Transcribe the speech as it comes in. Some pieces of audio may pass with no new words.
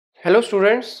Hello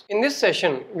students, in this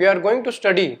session we are going to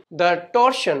study the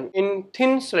torsion in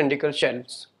thin cylindrical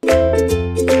shells.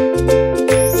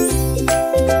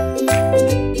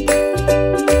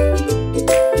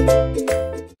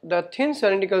 The thin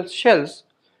cylindrical shells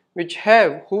which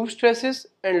have hoop stresses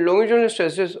and longitudinal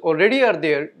stresses already are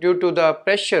there due to the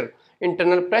pressure,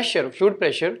 internal pressure, fluid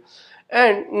pressure,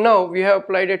 and now we have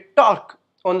applied a torque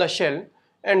on the shell.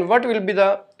 And what will be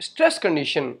the stress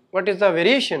condition? What is the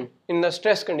variation in the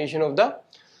stress condition of the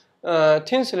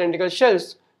thin cylindrical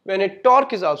shells when a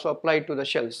torque is also applied to the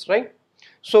shells, right?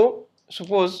 So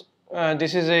suppose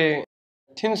this is a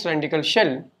thin cylindrical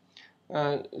shell.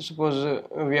 Suppose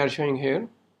we are showing here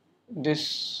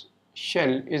this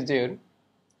shell is there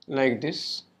like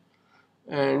this,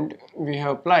 and we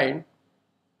have applied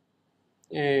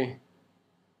a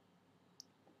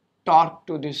torque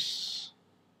to this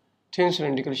thin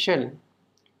cylindrical shell,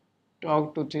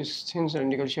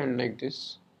 like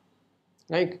this,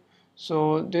 like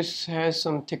so. This has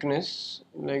some thickness,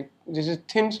 like this is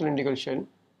thin cylindrical shell.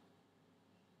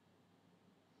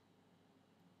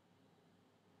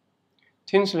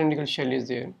 Thin cylindrical shell is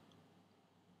there.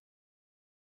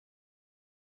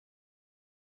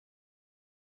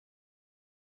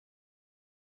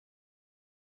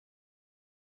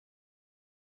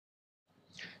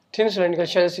 Thin cylindrical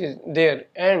shells is there,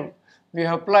 and we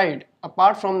have applied,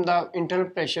 apart from the internal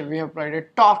pressure, we have applied a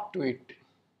torque to it.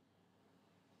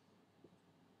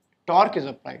 Torque is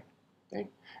applied, right?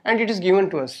 And it is given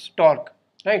to us, torque,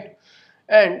 right?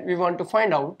 And we want to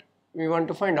find out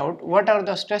what are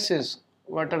the stresses,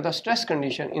 what are the stress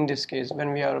condition in this case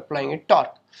when we are applying a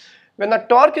torque. When the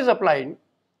torque is applied,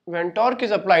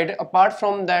 apart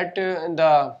from that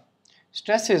the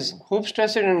stresses, hoop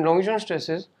stresses and longitudinal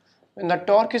stresses, when the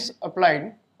torque is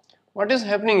applied, what is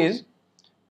happening is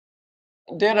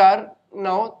there are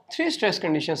now three stress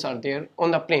conditions are there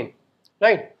on the plane,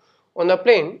 right? On the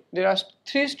plane there are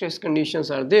three stress conditions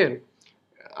are there.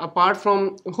 Apart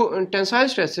from tensile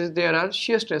stresses, there are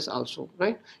shear stress also,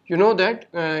 right? You know that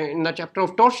in the chapter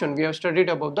of torsion we have studied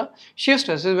about the shear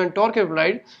stresses. When torque is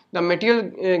applied, the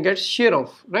material gets shear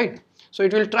off, right? So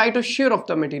it will try to shear off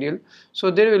the material.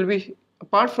 So there will be,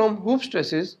 apart from hoop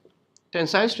stresses,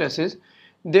 tensile stresses,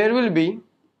 there will be,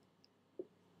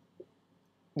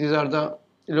 these are the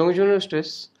longitudinal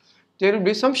stress, there will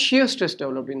be some shear stress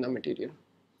developed in the material.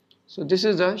 So this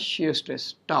is the shear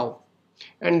stress, tau,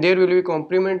 and there will be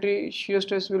complementary shear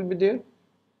stress will be there.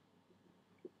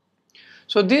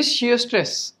 So these shear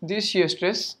stress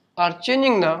are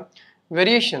changing the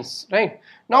variations, right?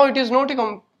 Now it is not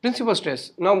a principal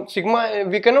stress. Now sigma,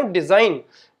 we cannot design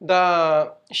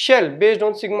the shell based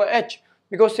on sigma h,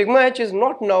 because sigma h is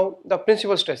not now the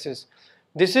principal stresses.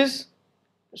 This is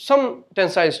some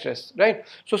tensile stress, right?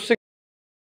 So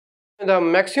the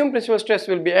maximum principal stress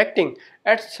will be acting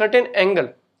at certain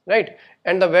angle, right?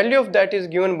 And the value of that is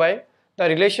given by the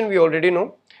relation we already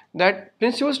know, that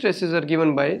principal stresses are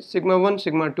given by sigma 1,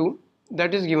 sigma 2,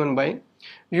 that is given by,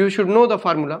 you should know the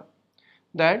formula,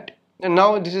 that, and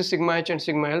now this is sigma h and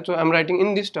sigma l, so I am writing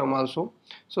in this term also.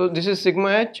 So this is sigma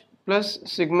h plus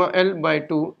sigma l by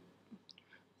 2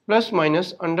 plus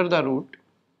minus under the root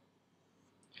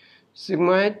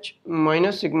sigma h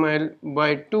minus sigma l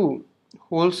by 2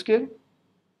 whole square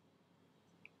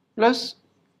plus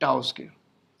tau square,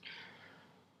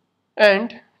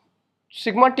 and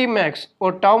sigma t max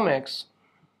or tau max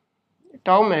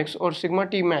or sigma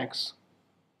t max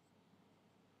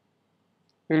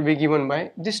will be given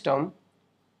by this term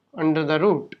under the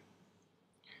root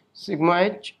sigma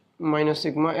h minus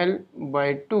sigma l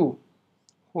by 2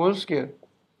 whole square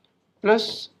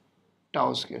plus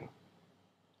tau square.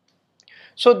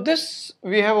 So this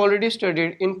we have already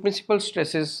studied in principal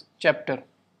stresses chapter.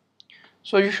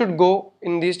 So you should go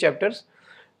in these chapters.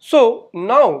 So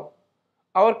now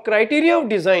our criteria of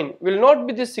design will not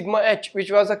be this sigma h,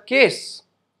 which was a case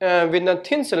with the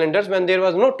thin cylinders when there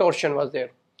was no torsion was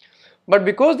there. But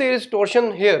because there is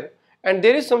torsion here and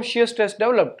there is some shear stress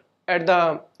developed at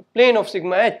the plane of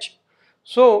sigma h,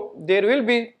 so there will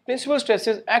be principal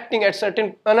stresses acting at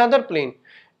certain another plane,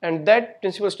 and that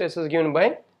principal stress is given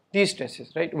by these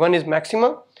stresses, right? One is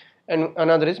maxima and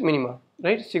another is minima,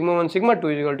 right? Sigma 1, sigma 2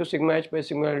 is equal to sigma h by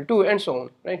sigma l2 and so on,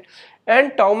 right?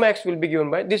 And tau max will be given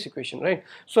by this equation, right?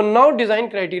 So now design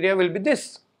criteria will be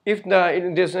this. If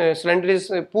this cylinder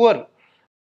is poor,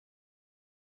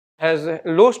 has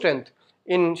low strength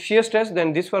in shear stress,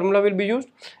 then this formula will be used,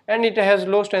 and it has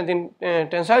low strength in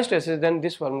tensile stresses, then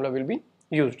this formula will be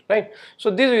used, right? So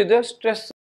this is the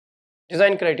stress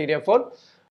design criteria for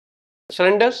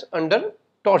cylinders under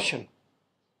torsion.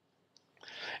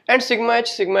 And sigma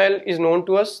h, sigma l is known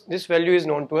to us. This value is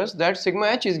known to us, that sigma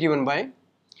h is given by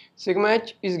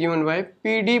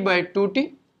PD by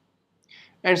 2T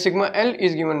and sigma L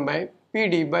is given by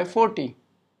PD by 4T.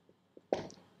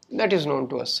 That is known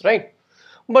to us, right?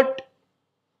 But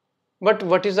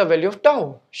what is the value of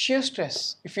tau? Shear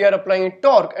stress. If we are applying a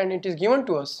torque and it is given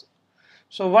to us,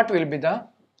 so what will be the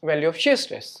value of shear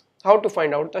stress? How to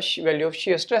find out the value of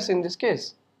shear stress in this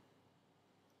case?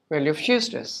 Value of shear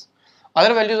stress.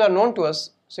 Other values are known to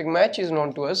us. Sigma h is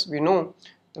known to us. We know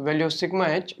the value of sigma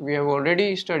h. We have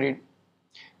already studied.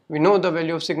 We know the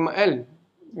value of sigma L.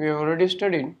 We have already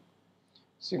studied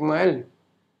sigma L.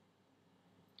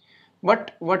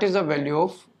 But what is the value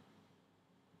of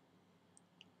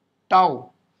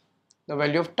tau? The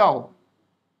value of tau.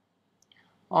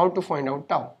 How to find out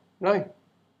tau, right?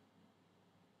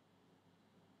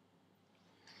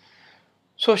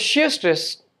 So shear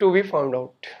stress to be found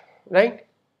out, right?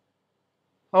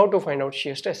 How to find out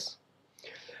shear stress?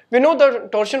 We know the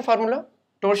torsion formula.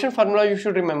 Torsion formula you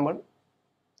should remember.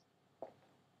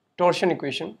 Torsion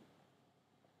equation,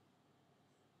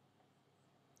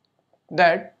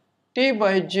 that T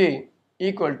by J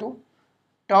equal to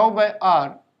tau by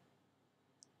R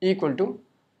equal to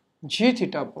G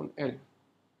theta upon L,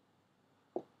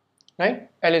 right?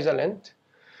 L is the length.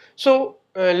 So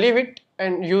leave it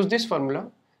and use this formula,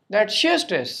 that shear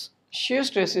stress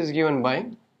is given by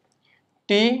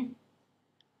T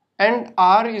and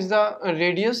R is the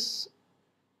radius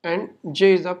and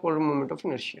J is the polar moment of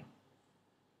inertia.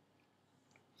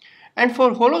 And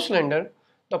for hollow cylinder,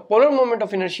 the polar moment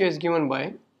of inertia is given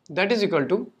by, that is equal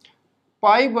to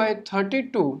pi by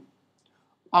 32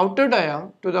 outer dia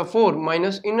to the 4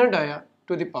 minus inner dia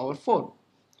to the power 4.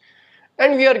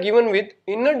 And we are given with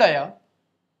inner dia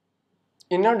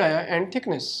and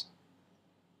thickness.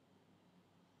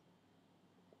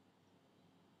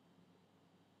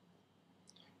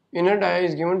 Inner dia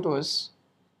is given to us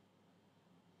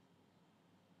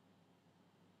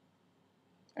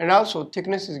and also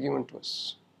thickness is given to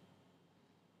us.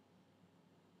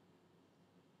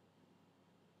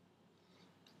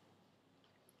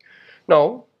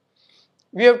 Now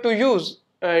we have to use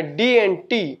D and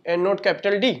T and not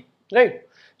capital D, right?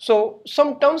 So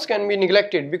some terms can be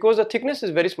neglected because the thickness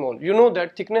is very small. You know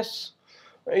that thickness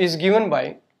is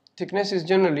generally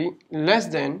less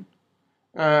than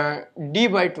D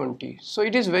by 20, so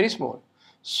it is very small.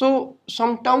 So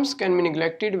some terms can be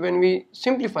neglected when we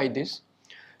simplify this.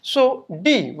 So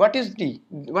D, what is D?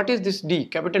 What is this D?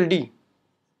 Capital D,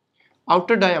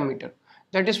 outer diameter,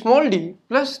 that is small d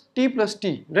plus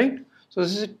T, right? So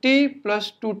this is T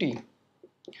plus 2T.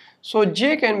 So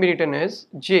J can be written as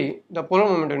J, the polar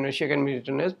moment of inertia can be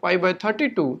written as pi by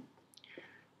 32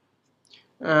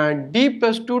 D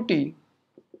plus 2T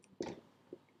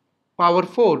power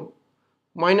 4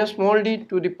 minus small d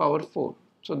to the power 4.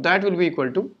 So that will be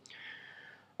equal to,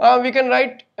 we can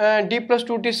write D plus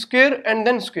 2T square and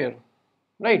then square,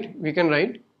 right? We can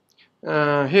write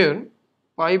here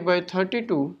pi by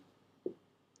 32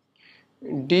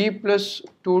 D plus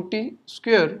 2T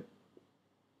square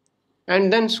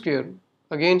and then square,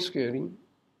 again squaring,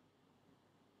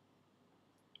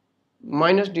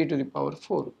 minus d to the power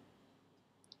 4,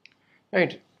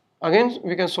 right? Again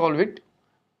we can solve it,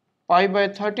 pi by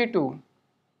 32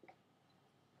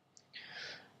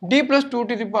 d plus 2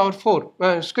 to the power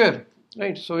 4 square,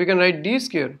 right? So we can write d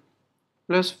square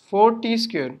plus 4t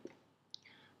square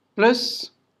plus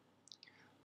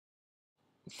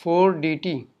 4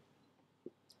 dt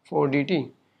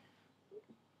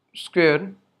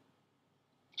square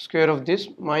of this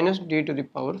minus d to the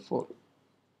power 4,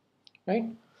 right?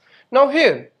 Now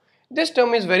here this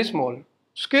term is very small.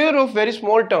 Square of very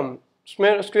small term,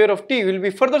 square of t will be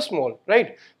further small,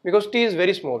 right? Because t is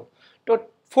very small. So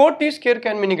 4t square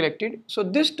can be neglected, so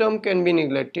this term can be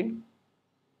neglected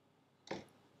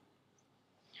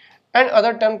and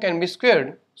other term can be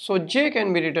squared. So j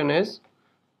can be written as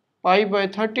pi by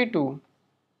 32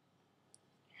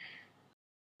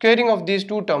 squaring of these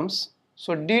two terms,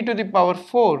 so d to the power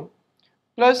 4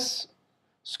 plus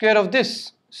square of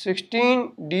this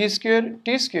 16 d square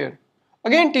t square,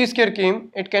 again t square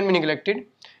came, it can be neglected,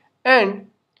 and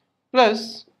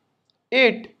plus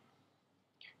 8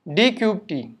 d cube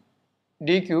t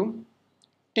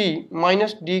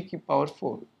minus d to the power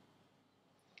 4.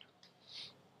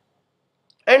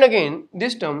 And again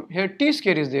this term here t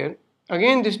square is there,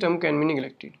 again this term can be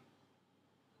neglected,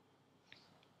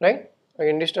 right?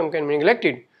 Again this term can be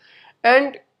neglected,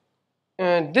 and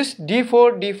this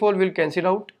d4 will cancel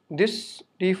out, this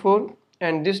d4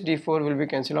 and this d4 will be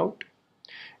cancelled out.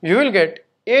 You will get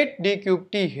 8 d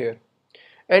cube t here,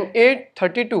 and 8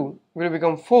 32 will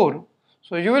become 4,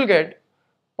 So you will get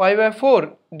pi by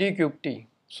 4 d cube t.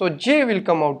 So J will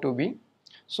come out to be,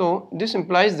 so this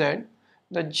implies that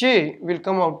the J will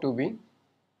come out to be,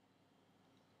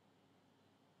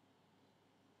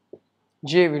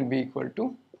 J will be equal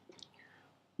to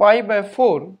pi by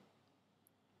 4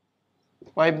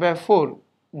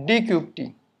 d cube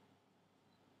t,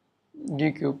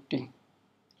 d cube t.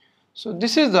 So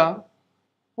this is the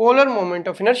polar moment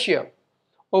of inertia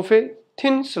of a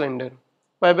thin cylinder,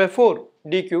 pi by 4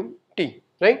 d cube t,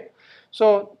 right?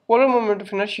 So polar moment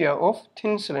of inertia of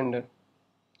thin cylinder.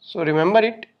 So remember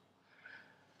it.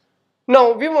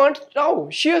 Now we want tau,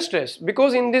 shear stress,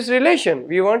 because in this relation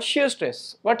we want shear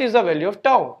stress. What is the value of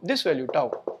tau? This value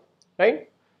tau, right?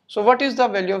 So what is the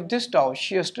value of this tau,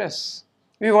 shear stress?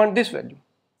 We want this value.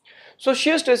 So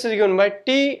shear stress is given by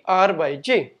T R by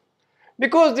J.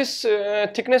 Because this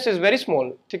thickness is very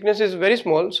small,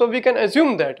 so we can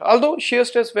assume that although shear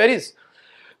stress varies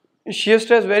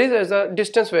as the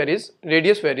distance varies,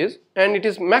 radius varies, and it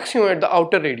is maximum at the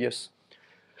outer radius.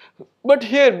 But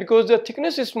here, because the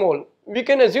thickness is small, we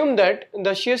can assume that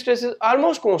the shear stress is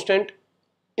almost constant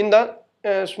in the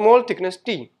small thickness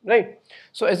t, right?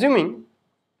 So assuming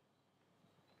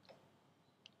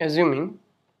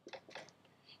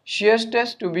shear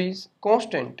stress to be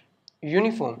constant,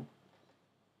 uniform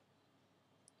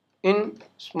in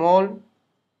small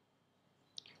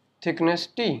thickness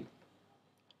t,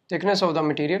 thickness of the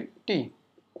material t.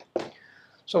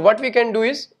 So what we can do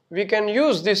is, we can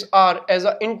use this r as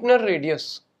an internal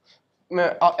radius.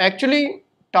 Actually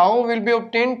tau will be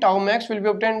obtained, tau max will be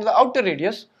obtained in the outer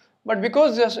radius, but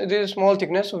because there is small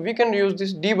thickness, so we can use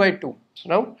this d by 2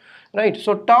 now, right?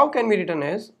 So tau can be written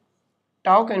as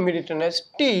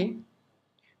t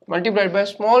multiplied by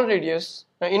small radius,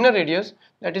 inner radius,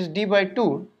 that is d by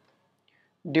 2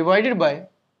 divided by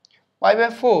pi by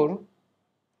 4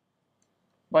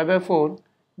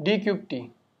 d cube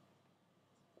t.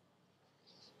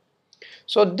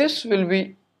 So this will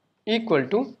be equal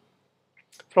to,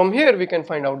 from here we can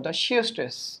find out the shear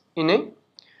stress in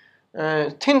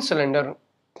a thin cylinder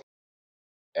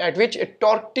at which a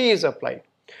torque T is applied.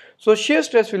 So shear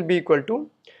stress will be equal to,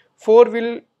 4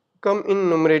 will come in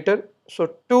numerator,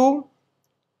 so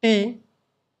 2T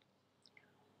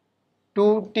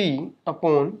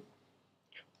upon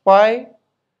pi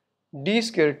d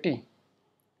square T,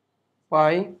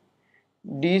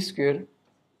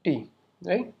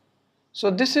 right? So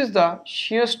this is the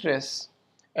shear stress,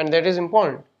 and that is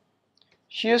important,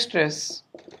 shear stress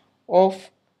of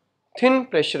thin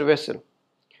pressure vessel,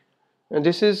 and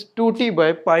this is 2T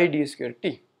by pi d square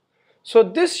T. So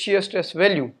this shear stress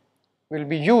value will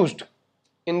be used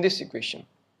in this equation.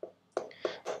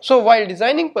 So while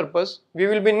designing purpose, we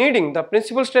will be needing the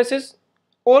principal stresses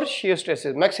or shear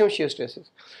stresses, maximum shear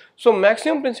stresses. So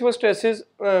maximum principal stresses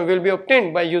will be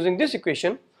obtained by using this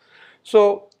equation.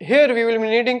 So here we will be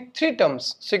needing three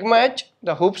terms: sigma h,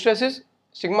 the hoop stresses;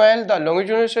 sigma l, the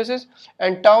longitudinal stresses;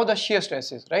 and tau, the shear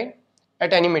stresses, right?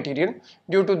 At any material,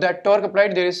 due to that torque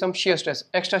applied, there is some shear stress,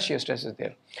 extra shear stress is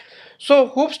there. So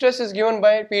hoop stress is given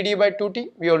by PD by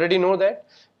 2T, we already know that.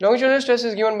 Longitudinal stress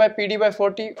is given by PD by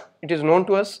 4T, it is known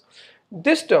to us.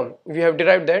 This term, we have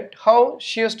derived that how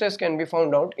shear stress can be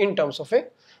found out in terms of a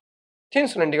thin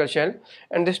cylindrical shell,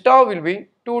 and this tau will be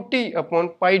 2T upon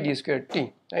pi d square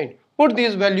T, right? Put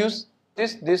these values,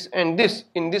 this and this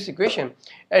in this equation,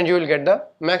 and you will get the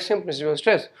maximum principal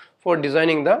stress for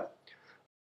designing the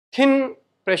thin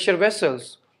pressure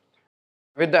vessels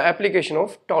with the application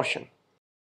of torsion.